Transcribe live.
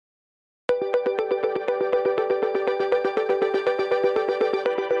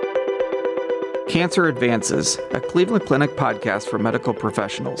Cancer Advances, a Cleveland Clinic podcast for medical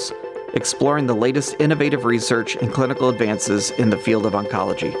professionals, exploring the latest innovative research and clinical advances in the field of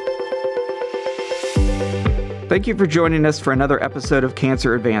oncology. Thank you for joining us for another episode of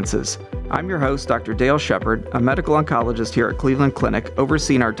Cancer Advances. I'm your host, Dr. Dale Shepard, a medical oncologist here at Cleveland Clinic,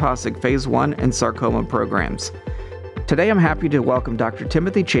 overseeing our Taussig Phase 1 and sarcoma programs. Today, I'm happy to welcome Dr.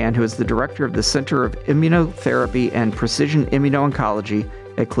 Timothy Chan, who is the director of the Center of Immunotherapy and Precision Immuno-Oncology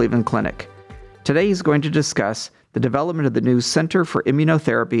at Cleveland Clinic. Today, he's going to discuss the development of the new Center for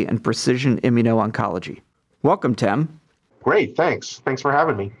Immunotherapy and Precision Immuno-Oncology. Welcome, Tim. Great, thanks. Thanks for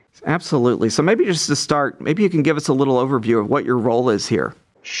having me. Absolutely. So maybe just to start, maybe you can give us a little overview of what your role is here.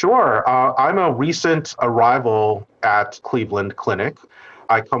 Sure. I'm a recent arrival at Cleveland Clinic.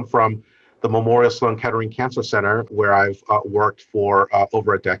 I come from the Memorial Sloan Kettering Cancer Center, where I've worked for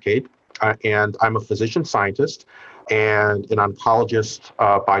over a decade. And I'm a physician scientist and an oncologist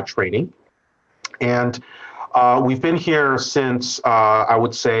by training. And we've been here since, I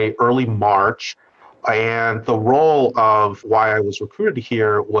would say, early March. And the role of why I was recruited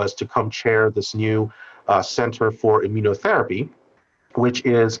here was to come chair this new Center for Immunotherapy, which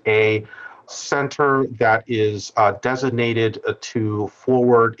is a center that is designated to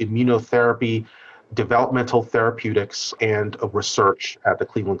forward immunotherapy, developmental therapeutics, and research at the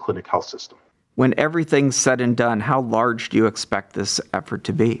Cleveland Clinic Health System. When everything's said and done, how large do you expect this effort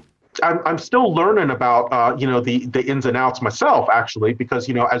to be? I'm still learning about the ins and outs myself, actually, because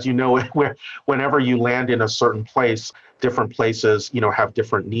as you know, whenever you land in a certain place, different places have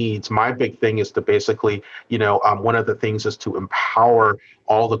different needs. My big thing is to basically one of the things is to empower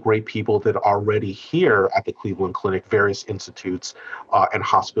all the great people that are already here at the Cleveland Clinic, various institutes and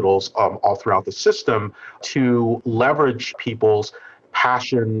hospitals all throughout the system, to leverage people's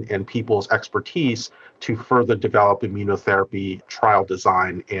passion and people's expertise to further develop immunotherapy trial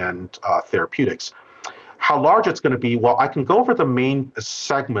design and therapeutics. How large it's going to be? Well, I can go over the main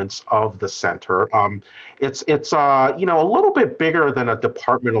segments of the center. It's a little bit bigger than a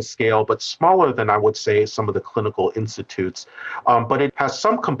departmental scale, but smaller than I would say some of the clinical institutes. But it has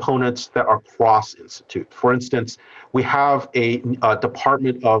some components that are cross-institute. For instance, we have a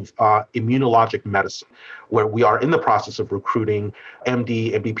department of immunologic medicine, where we are in the process of recruiting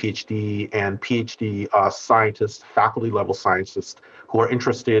MD, MD, PhD, and PhD scientists, faculty-level scientists, who are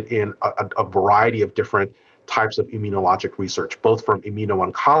interested in a variety of different types of immunologic research, both from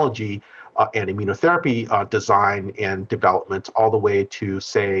immuno-oncology and immunotherapy design and development, all the way to,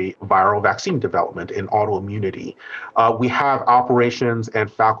 say, viral vaccine development and autoimmunity. We have operations and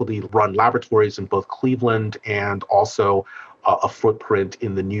faculty-run laboratories in both Cleveland and also a footprint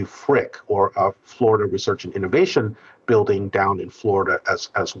in the new FRIC, or Florida Research and Innovation building down in Florida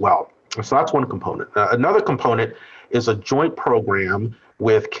as well. So that's one component. Another component is a joint program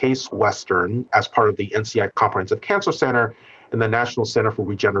with Case Western as part of the NCI Comprehensive Cancer Center and the National Center for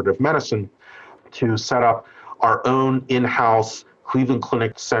Regenerative Medicine to set up our own in-house Cleveland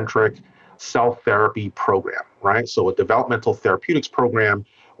Clinic-centric cell therapy program, right? So a developmental therapeutics program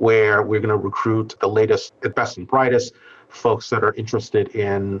where we're going to recruit the latest, best and brightest folks that are interested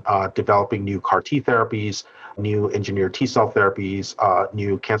in developing new CAR T therapies, new engineered T cell therapies,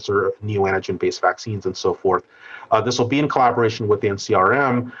 new cancer neoantigen-based vaccines, and so forth. This will be in collaboration with the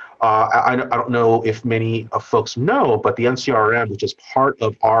NCRM. I don't know if many folks know, but the NCRM, which is part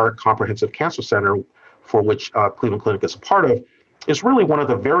of our Comprehensive Cancer Center, for which Cleveland Clinic is a part of, is really one of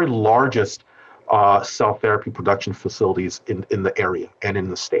the very largest cell therapy production facilities in the area and in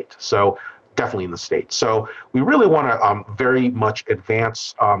the state. So definitely in the state. So we really want to very much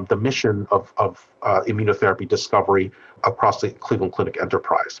advance the mission of immunotherapy discovery across the Cleveland Clinic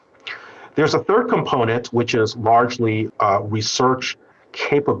enterprise. There's a third component, which is largely research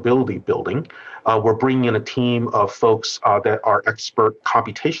capability building. We're bringing in a team of folks that are expert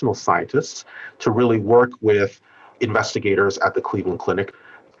computational scientists to really work with investigators at the Cleveland Clinic.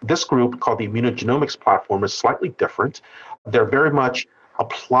 This group, called the Immunogenomics Platform, is slightly different. They're very much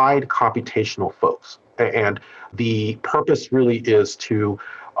applied computational folks. And the purpose really is to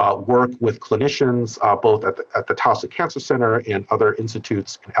work with clinicians, both at the Taussig Cancer Center and other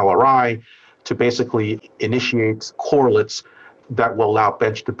institutes in LRI, to basically initiate correlates that will allow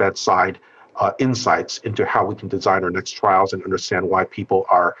bench-to-bedside insights into how we can design our next trials and understand why people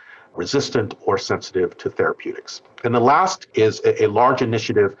are resistant or sensitive to therapeutics. And the last is a large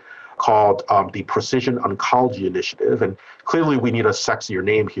initiative called the Precision Oncology Initiative. And clearly we need a sexier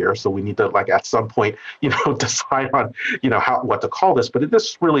name here. So we need to at some point, decide on, what to call this. But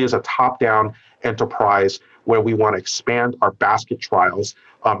this really is a top-down enterprise where we want to expand our basket trials.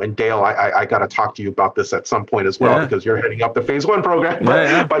 And Dale, I got to talk to you about this at some point as well, because you're heading up the phase 1 program.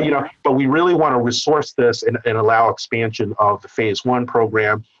 But we really want to resource this and allow expansion of the phase 1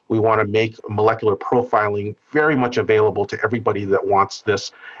 program. We want to make molecular profiling very much available to everybody that wants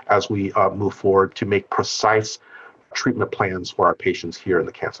this as we move forward to make precise treatment plans for our patients here in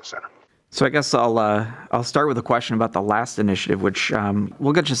the Cancer Center. So I guess I'll start with a question about the last initiative, which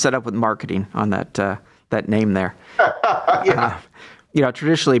we'll get you set up with marketing on that name there.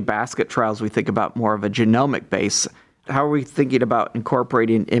 Traditionally basket trials, we think about more of a genomic base. How are we thinking about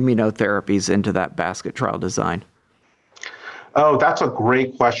incorporating immunotherapies into that basket trial design? Oh, that's a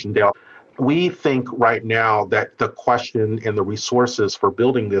great question, Dale. We think right now that the question and the resources for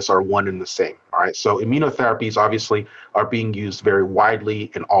building this are one and the same. All right. So immunotherapies obviously are being used very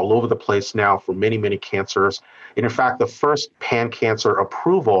widely and all over the place now for many, many cancers. And in fact, the first pan-cancer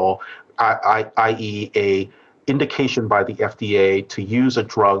approval, i.e. a indication by the FDA to use a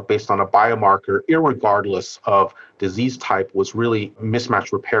drug based on a biomarker, irregardless of disease type, was really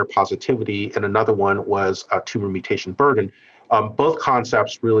mismatch repair positivity, and another one was a tumor mutation burden. Both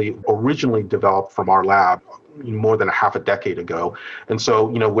concepts really originally developed from our lab more than a half a decade ago. And so,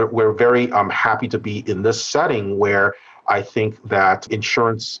 we're very happy to be in this setting where I think that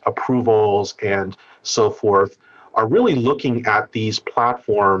insurance approvals and so forth are really looking at these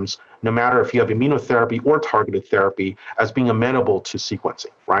platforms, no matter if you have immunotherapy or targeted therapy, as being amenable to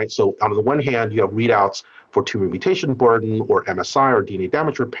sequencing, right? So on the one hand, you have readouts for tumor mutation burden or MSI or DNA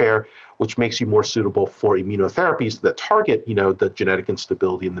damage repair, which makes you more suitable for immunotherapies that target, the genetic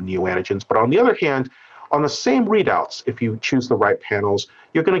instability in the neoantigens. But on the other hand, on the same readouts, if you choose the right panels,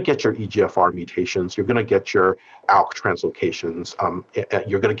 you're going to get your EGFR mutations, you're going to get your ALK translocations,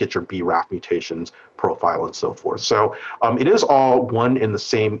 you're going to get your BRAF mutations profile and so forth. So it is all one and the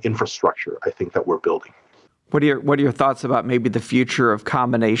same infrastructure, I think, that we're building. What are your thoughts about maybe the future of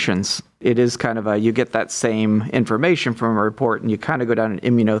combinations? It is kind of you get that same information from a report and you kind of go down an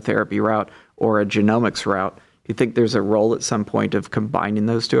immunotherapy route or a genomics route. Do you think there's a role at some point of combining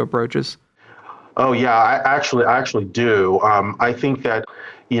those two approaches? Oh, yeah, I actually do. I think that,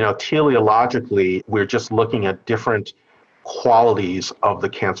 teleologically, we're just looking at different qualities of the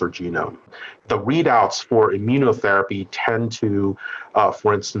cancer genome. The readouts for immunotherapy tend to,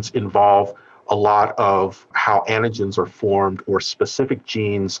 for instance, involve a lot of how antigens are formed or specific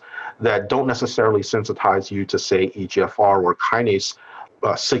genes that don't necessarily sensitize you to, say, EGFR or kinase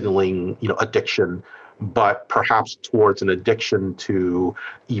signaling, addiction, but perhaps towards an addiction to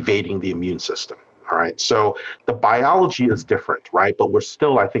evading the immune system. All right. So the biology is different, right? But we're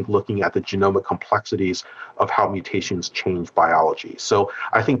still, I think, looking at the genomic complexities of how mutations change biology. So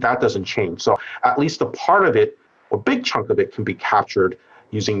I think that doesn't change. So at least a part of it, or a big chunk of it, can be captured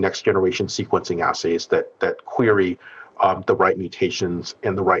using next generation sequencing assays that query the right mutations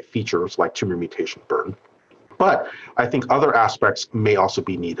and the right features like tumor mutation burden. But I think other aspects may also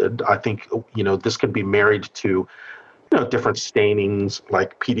be needed. I think, this can be married to, different stainings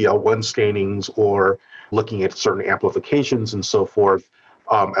like PD-L1 stainings or looking at certain amplifications and so forth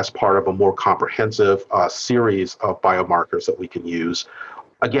as part of a more comprehensive series of biomarkers that we can use.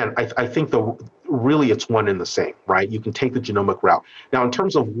 Again, I think really it's one and the same, right? You can take the genomic route. Now, in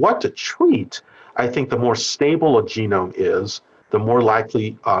terms of what to treat, I think the more stable a genome is, the more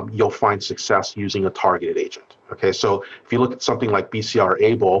likely you'll find success using a targeted agent. Okay, so if you look at something like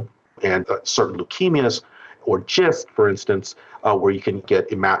BCR-ABL and certain leukemias, or GIST, for instance, where you can get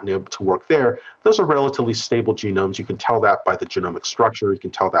imatinib to work there, those are relatively stable genomes. You can tell that by the genomic structure, you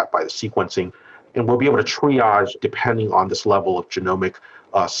can tell that by the sequencing, and we'll be able to triage depending on this level of genomic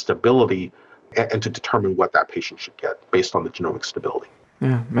stability and to determine what that patient should get based on the genomic stability.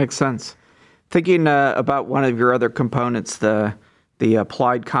 Yeah, makes sense. Thinking about one of your other components, the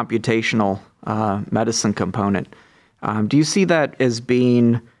applied computational medicine component, do you see that as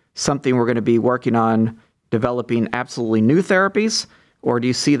being something we're going to be working on developing absolutely new therapies, or do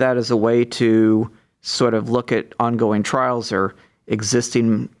you see that as a way to sort of look at ongoing trials or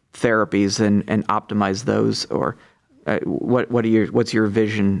existing therapies and optimize those, or what's your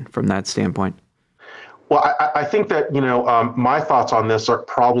vision from that standpoint? Well, I think that, my thoughts on this are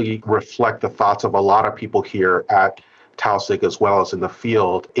probably reflect the thoughts of a lot of people here at Taussig as well as in the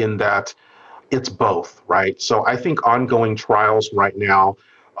field, in that it's both, right? So I think ongoing trials right now,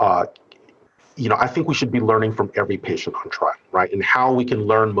 I think we should be learning from every patient on trial, right? And how we can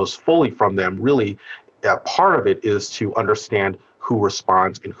learn most fully from them, really, part of it is to understand who who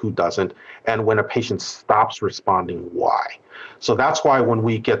responds and who doesn't, and when a patient stops responding, why. So that's why when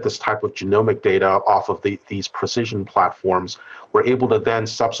we get this type of genomic data off of these precision platforms, we're able to then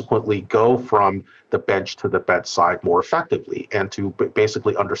subsequently go from the bench to the bedside more effectively and to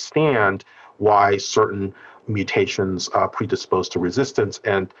basically understand why certain mutations predispose to resistance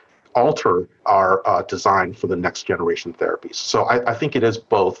and alter our design for the next generation therapies. So I think it is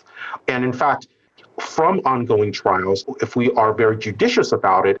both. And in fact, from ongoing trials, if we are very judicious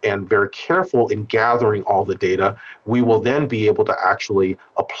about it and very careful in gathering all the data, we will then be able to actually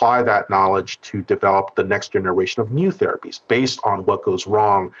apply that knowledge to develop the next generation of new therapies based on what goes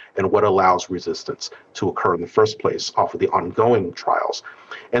wrong and what allows resistance to occur in the first place off of the ongoing trials.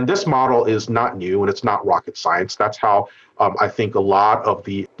 And this model is not new and it's not rocket science. That's how I think a lot of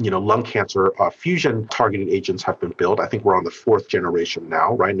the lung cancer fusion targeted agents have been built. I think we're on the 4th generation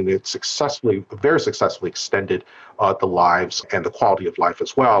now, right? And it's very successfully extended the lives and the quality of life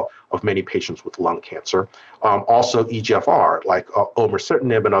as well of many patients with lung cancer. Also EGFR, like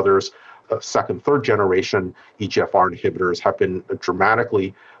olmesartanib and others, 2nd, 3rd generation EGFR inhibitors have been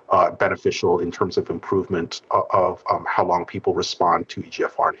dramatically beneficial in terms of improvement of how long people respond to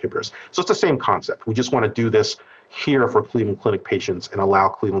EGFR inhibitors. So it's the same concept. We just want to do this here for Cleveland Clinic patients and allow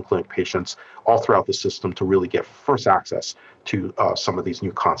Cleveland Clinic patients all throughout the system to really get first access to some of these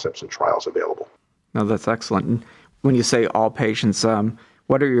new concepts and trials available. No, that's excellent. And when you say all patients,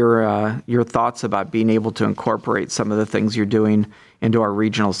 what are your thoughts about being able to incorporate some of the things you're doing into our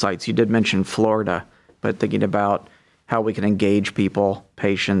regional sites? You did mention Florida, but thinking about how we can engage people,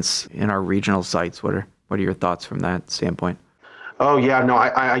 patients in our regional sites, what are your thoughts from that standpoint? Oh, yeah, no,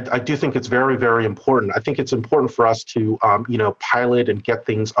 I do think it's very, very important. I think it's important for us to, pilot and get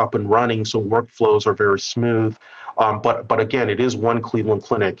things up and running so workflows are very smooth. But again, it is one Cleveland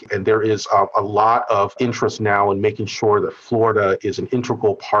Clinic, and there is a lot of interest now in making sure that Florida is an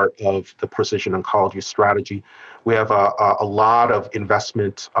integral part of the precision oncology strategy. We have a lot of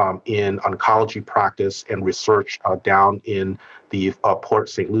investment in oncology practice and research down in the Port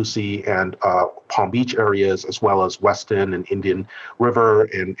St. Lucie and Palm Beach areas, as well as Weston and Indian River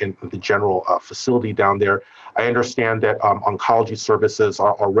and the general facility down there. I understand that oncology services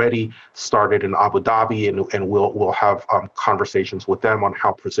are already started in Abu Dhabi, and we'll have conversations with them on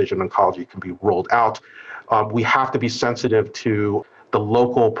how precision oncology can be rolled out. We have to be sensitive to the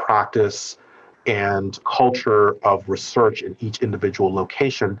local practice and culture of research in each individual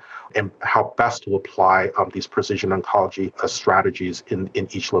location and how best to apply these precision oncology strategies in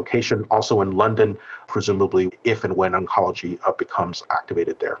each location. Also in London, presumably if and when oncology becomes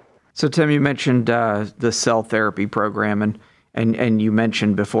activated there. So Tim, you mentioned the cell therapy program and you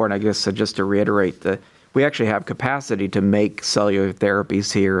mentioned before, and I guess just to reiterate, that we actually have capacity to make cellular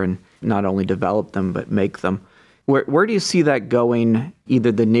therapies here and not only develop them, but make them. Where do you see that going,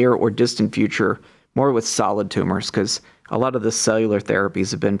 either the near or distant future, more with solid tumors? Because a lot of the cellular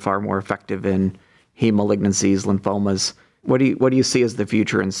therapies have been far more effective in heme malignancies, lymphomas. What do you see as the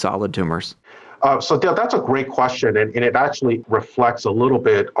future in solid tumors? So Dale, that's a great question, and it actually reflects a little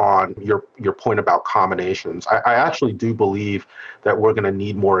bit on your point about combinations. I actually do believe that we're going to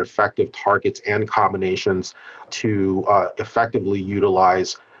need more effective targets and combinations to effectively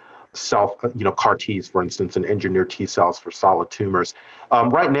utilize CAR Ts, for instance, and engineered T cells for solid tumors.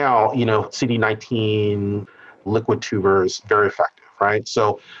 Right now, CD19 liquid tumors, very effective, right?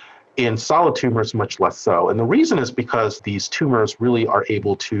 So in solid tumors, much less so. And the reason is because these tumors really are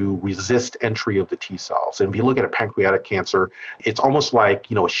able to resist entry of the T cells. And if you look at a pancreatic cancer, it's almost like,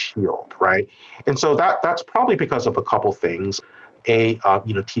 a shield, right? And so that's probably because of a couple things. T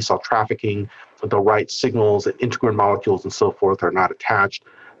cell trafficking, the right signals and integrin molecules and so forth are not attached.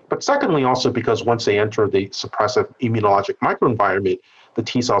 But secondly, also because once they enter the suppressive immunologic microenvironment, the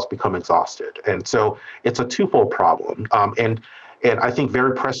T cells become exhausted. And so it's a twofold problem. And I think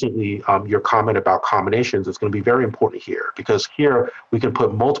very presently, your comment about combinations is going to be very important here, because here we can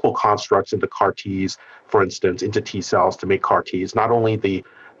put multiple constructs into CAR Ts, for instance, into T cells to make CAR Ts, not only the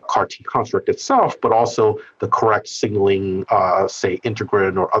CAR T construct itself, but also the correct signaling, say,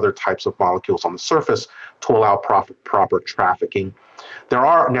 integrin or other types of molecules on the surface to allow proper trafficking. There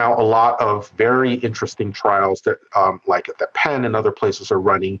are now a lot of very interesting trials that, like that Penn and other places are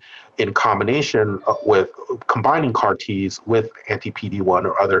running in combination with combining CAR Ts with anti-PD-1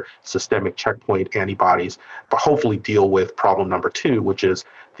 or other systemic checkpoint antibodies, but hopefully deal with problem number 2, which is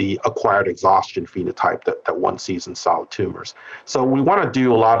the acquired exhaustion phenotype that one sees in solid tumors. So we want to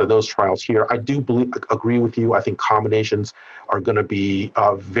do a lot of those trials here. I do agree with you. I think combinations are going to be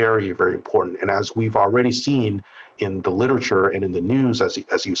very, very important. And as we've already seen in the literature and in the news,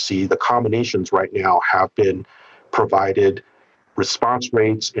 as you see, the combinations right now have been provided response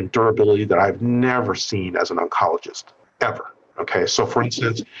rates and durability that I've never seen as an oncologist, ever. Okay, so for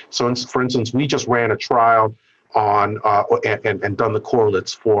instance, we just ran a trial on and done the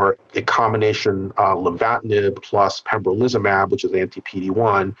correlates for a combination lenvatinib plus pembrolizumab, which is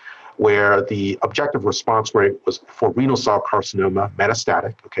anti-PD-1, where the objective response rate was for renal cell carcinoma,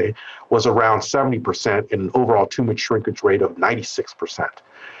 metastatic, okay, was around 70% and an overall tumor shrinkage rate of 96%.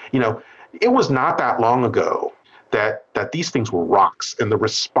 It was not that long ago that these things were rocks, and the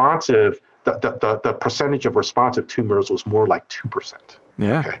percentage of responsive tumors was more like 2%.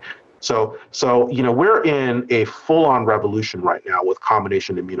 Yeah. Okay. So we're in a full-on revolution right now with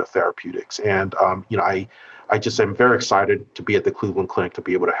combination immunotherapeutics, and I just am very excited to be at the Cleveland Clinic to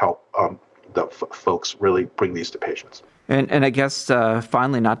be able to help the folks really bring these to patients. And I guess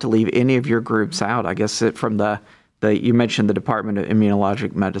finally, not to leave any of your groups out, I guess from you mentioned the Department of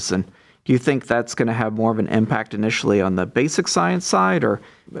Immunologic Medicine. Do you think that's going to have more of an impact initially on the basic science side, or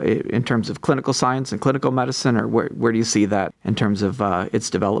in terms of clinical science and clinical medicine, or where do you see that in terms of its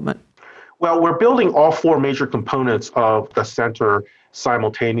development? Well, we're building all four major components of the center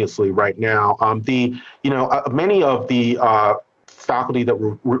simultaneously right now. Many of the faculty that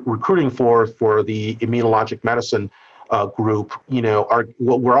we're recruiting for the immunologic medicine group,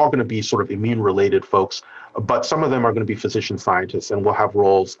 we're all going to be sort of immune-related folks, but some of them are going to be physician scientists and will have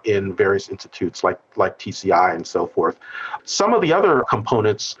roles in various institutes like TCI and so forth. Some of the other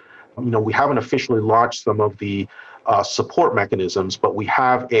components, we haven't officially launched some of the support mechanisms, but we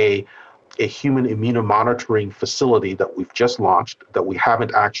have a human immunomonitoring facility that we've just launched that we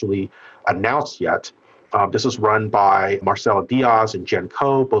haven't actually announced yet. This is run by Marcela Diaz and Jen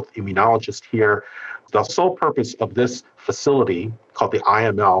Ko, both immunologists here. The sole purpose of this facility, called the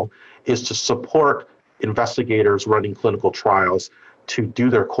IML, is to support investigators running clinical trials to do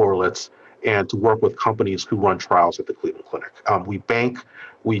their correlates and to work with companies who run trials at the Cleveland Clinic.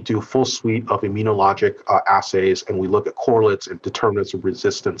 We do full suite of immunologic assays, and we look at correlates and determinants of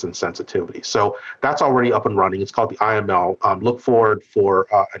resistance and sensitivity. So that's already up and running. It's called the IML. Look forward for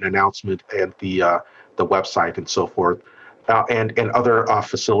an announcement at the website and so forth, and other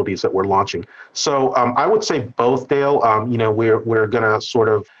facilities that we're launching. So I would say both, Dale. We're going to sort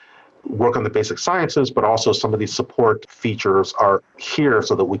of work on the basic sciences, but also some of these support features are here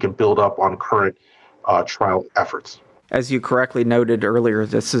so that we can build up on current trial efforts. As you correctly noted earlier,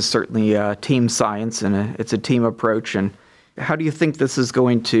 this is certainly a team science, and it's a team approach. And how do you think this is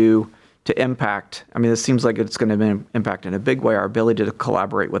going to impact? I mean, it seems like it's going to impact in a big way our ability to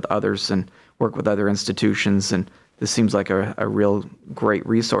collaborate with others and work with other institutions. And this seems like a real great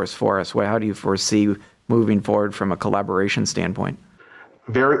resource for us. How do you foresee moving forward from a collaboration standpoint?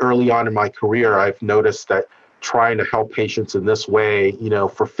 Very early on in my career, I've noticed that trying to help patients in this way,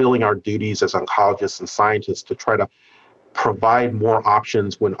 fulfilling our duties as oncologists and scientists to try to provide more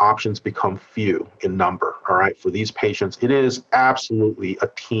options when options become few in number, all right, for these patients. It is absolutely a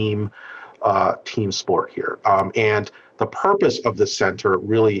team sport here. And the purpose of the center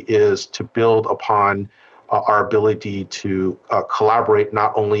really is to build upon our ability to collaborate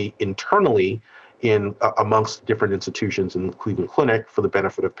not only internally amongst different institutions in the Cleveland Clinic for the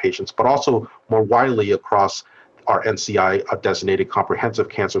benefit of patients, but also more widely across our NCI designated comprehensive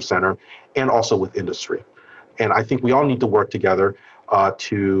cancer center and also with industry. And I think we all need to work together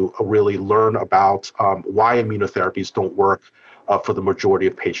to really learn about why immunotherapies don't work for the majority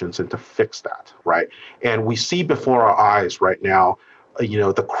of patients and to fix that, right? And we see before our eyes right now,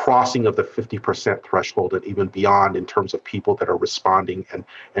 the crossing of the 50% threshold and even beyond in terms of people that are responding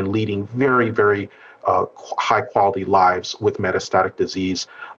and leading very, very high quality lives with metastatic disease.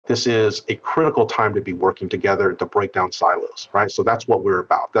 This is a critical time to be working together and to break down silos, right? So that's what we're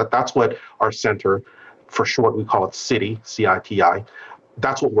about. That's what our center, for short, we call it CITI, C-I-T-I.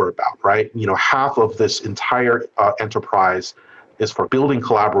 That's what we're about, right? Half of this entire enterprise is for building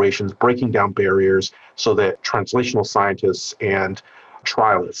collaborations, breaking down barriers so that translational scientists and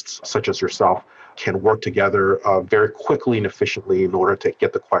trialists, such as yourself, can work together very quickly and efficiently in order to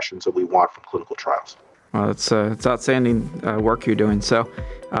get the questions that we want from clinical trials. Well, it's outstanding work you're doing. So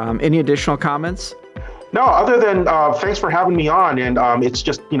any additional comments? No, other than thanks for having me on. And it's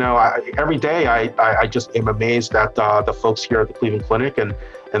just, every day I just am amazed at the folks here at the Cleveland Clinic and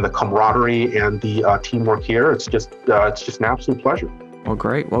the camaraderie and the teamwork here. It's just an absolute pleasure. Well,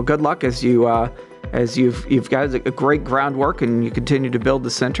 great. Well, good luck as you've got a great groundwork and you continue to build the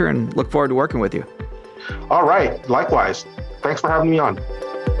center, and look forward to working with you. All right. Likewise. Thanks for having me on.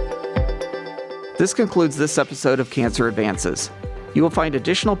 This concludes this episode of Cancer Advances. You will find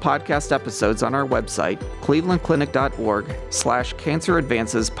additional podcast episodes on our website, clevelandclinic.org/Cancer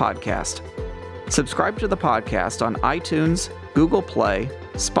Advances Podcast. Subscribe to the podcast on iTunes, Google Play,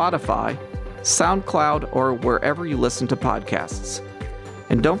 Spotify, SoundCloud, or wherever you listen to podcasts.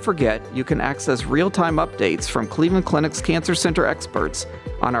 And don't forget, you can access real-time updates from Cleveland Clinic's Cancer Center experts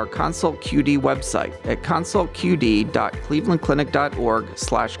on our Consult QD website at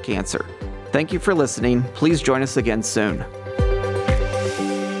consultqd.clevelandclinic.org/cancer. Thank you for listening. Please join us again soon.